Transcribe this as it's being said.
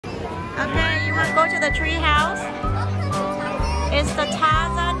Okay, you want to go to the tree house? It's the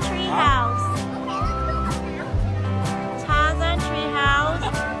Tarzan tree house. Tarzan tree house.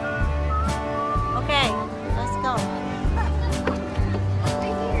 Okay, let's go.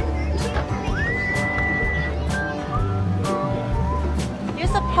 You're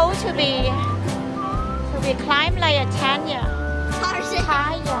supposed to be climb like a Tanya. Tarzan.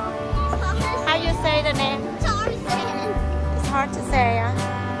 How you say the name? Tarzan. It's hard to say, huh?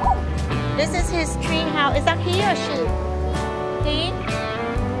 This is his tree house. Is that he or she? He?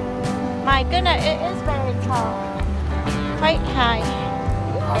 My goodness, it is very tall. Quite high.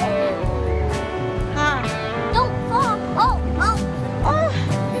 Huh? Don't fall. Oh. Oh!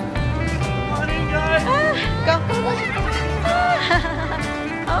 Morning, guys. Go. Oh my god.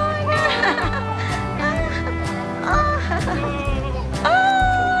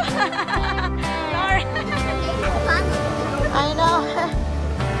 Sorry. I know.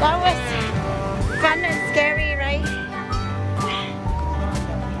 That was fun and scary, right?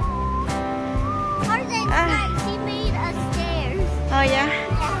 Tarzan's right. She made us stairs. Oh yeah?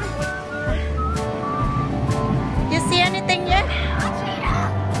 You see anything yet? A cheetah.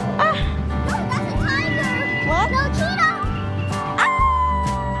 Ah! No, that's a tiger. What? No, cheetah. Ah!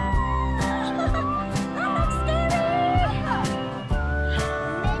 That looks scary.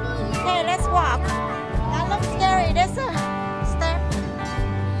 Okay, let's walk. That looks scary. There's a step.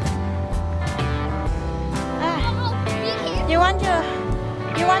 You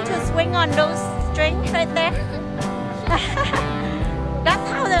want to swing on those strings right there? That's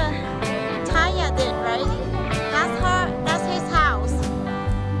how the Taya did, right? That's his house.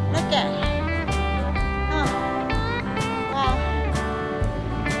 Look at it. Oh. Wow.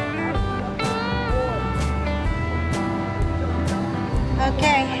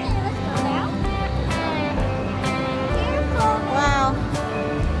 Okay. Let's go down. Wow.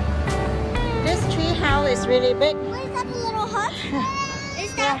 This tree house is really big. What is that, the little hut?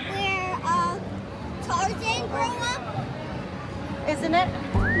 Is that where Tarzan grew up? Isn't it?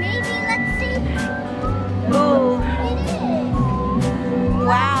 Maybe, let's see. Ooh. It is.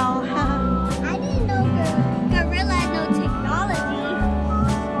 Wow. I didn't know gorilla had no technology.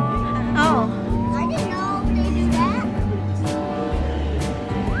 Oh. I didn't know they do that.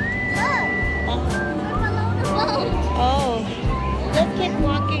 Look. I'm alone alone. Oh. Let's keep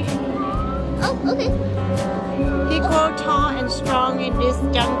walking. Oh, okay. He grew tall and strong in this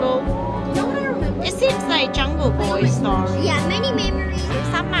jungle. No, I remember. It seems like Jungle Boy story. Yeah, many memories.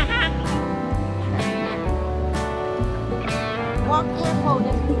 Some walk careful.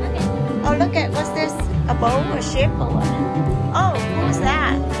 Okay. Oh, look at what's this? A bow, a ship, or what? Oh, who's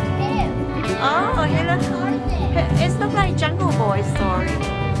that? Him. Oh, he looks. Tarzan. It looks like Jungle Boy story.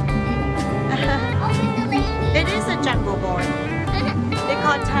 Oh, and the lady. It is a Jungle Boy. They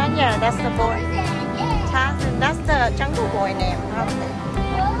call Tanya. That's the boy. Tarzan, yeah. Tarzan. That's the Jungle Boy name. Probably.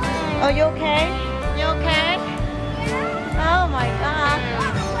 Oh, you okay? You okay? Oh my God.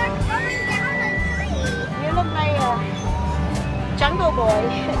 You look like a Jungle Boy,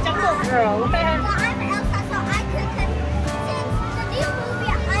 Jungle Girl. I'm Elsa, so I could, since the new movie,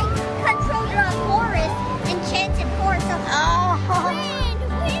 I control the forest, enchanted forest. So Oh. wind.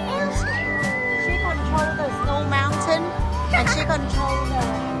 She controls the snow mountain and she controls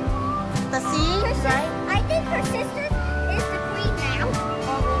the sea, right? I think her sister is the queen now.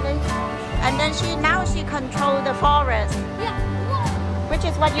 Oh, really? And then now she controls the forest, Yeah. which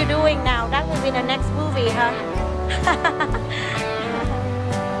is what you're doing now. That will be the next movie, huh?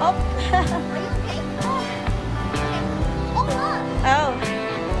 Oh. Are you okay? Oh, look. Oh.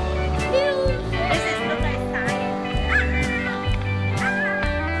 This is look like science.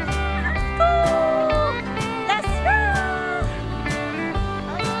 Let's go.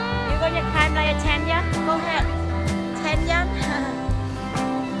 You're going to climb like a Tanya? Go ahead. Tanya.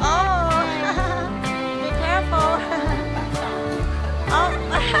 Oh. Be careful. Oh.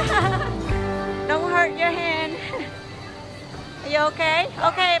 Don't hurt your hand. Are you okay?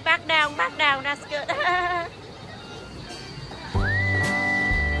 Okay, back down, that's good.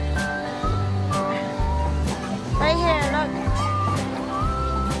 Right here, look.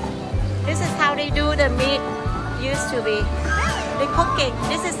 This is how they do the meat, used to be. The cooking,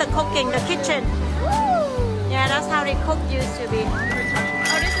 this is the cooking, the kitchen. Yeah, that's how they cook used to be.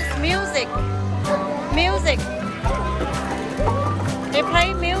 Oh, this is music. Music. They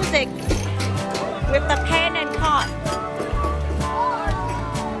play music with the pen and card.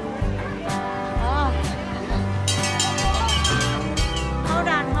 Hold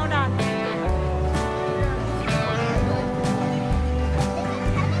on.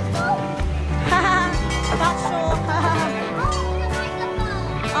 Not sure.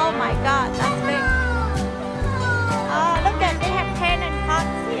 Oh, Oh my God, that's big. Oh, look at, they have pan and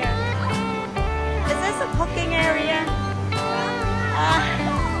pots here. Is this a cooking area?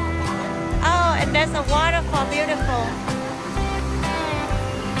 Oh, and there's a waterfall, beautiful.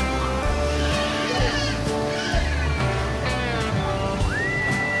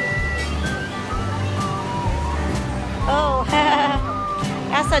 Oh,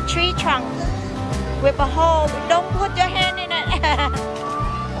 that's a tree trunk with a hole. Don't put your hand in it.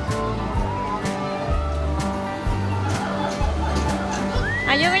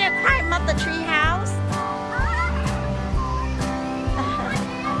 Are you going to climb up the tree house?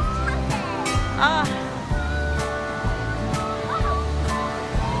 Oh.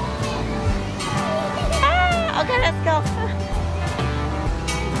 Ah, okay, let's go.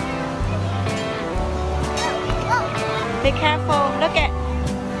 Be careful. Look at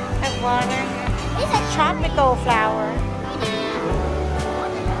that water. It's a tropical flower.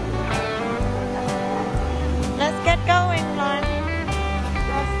 Let's get going, Lon.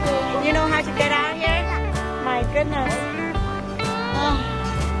 You know how to get out here? My goodness. Oh.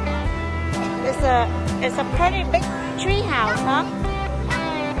 It's a pretty big tree house, huh?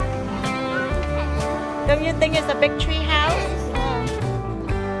 Don't you think it's a big tree house?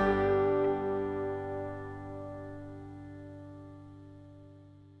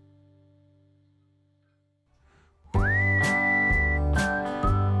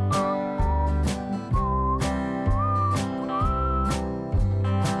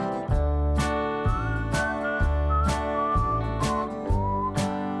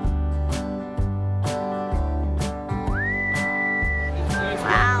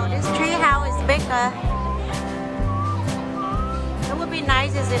 Bigger. It would be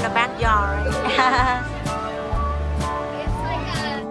nice is in the backyard, right?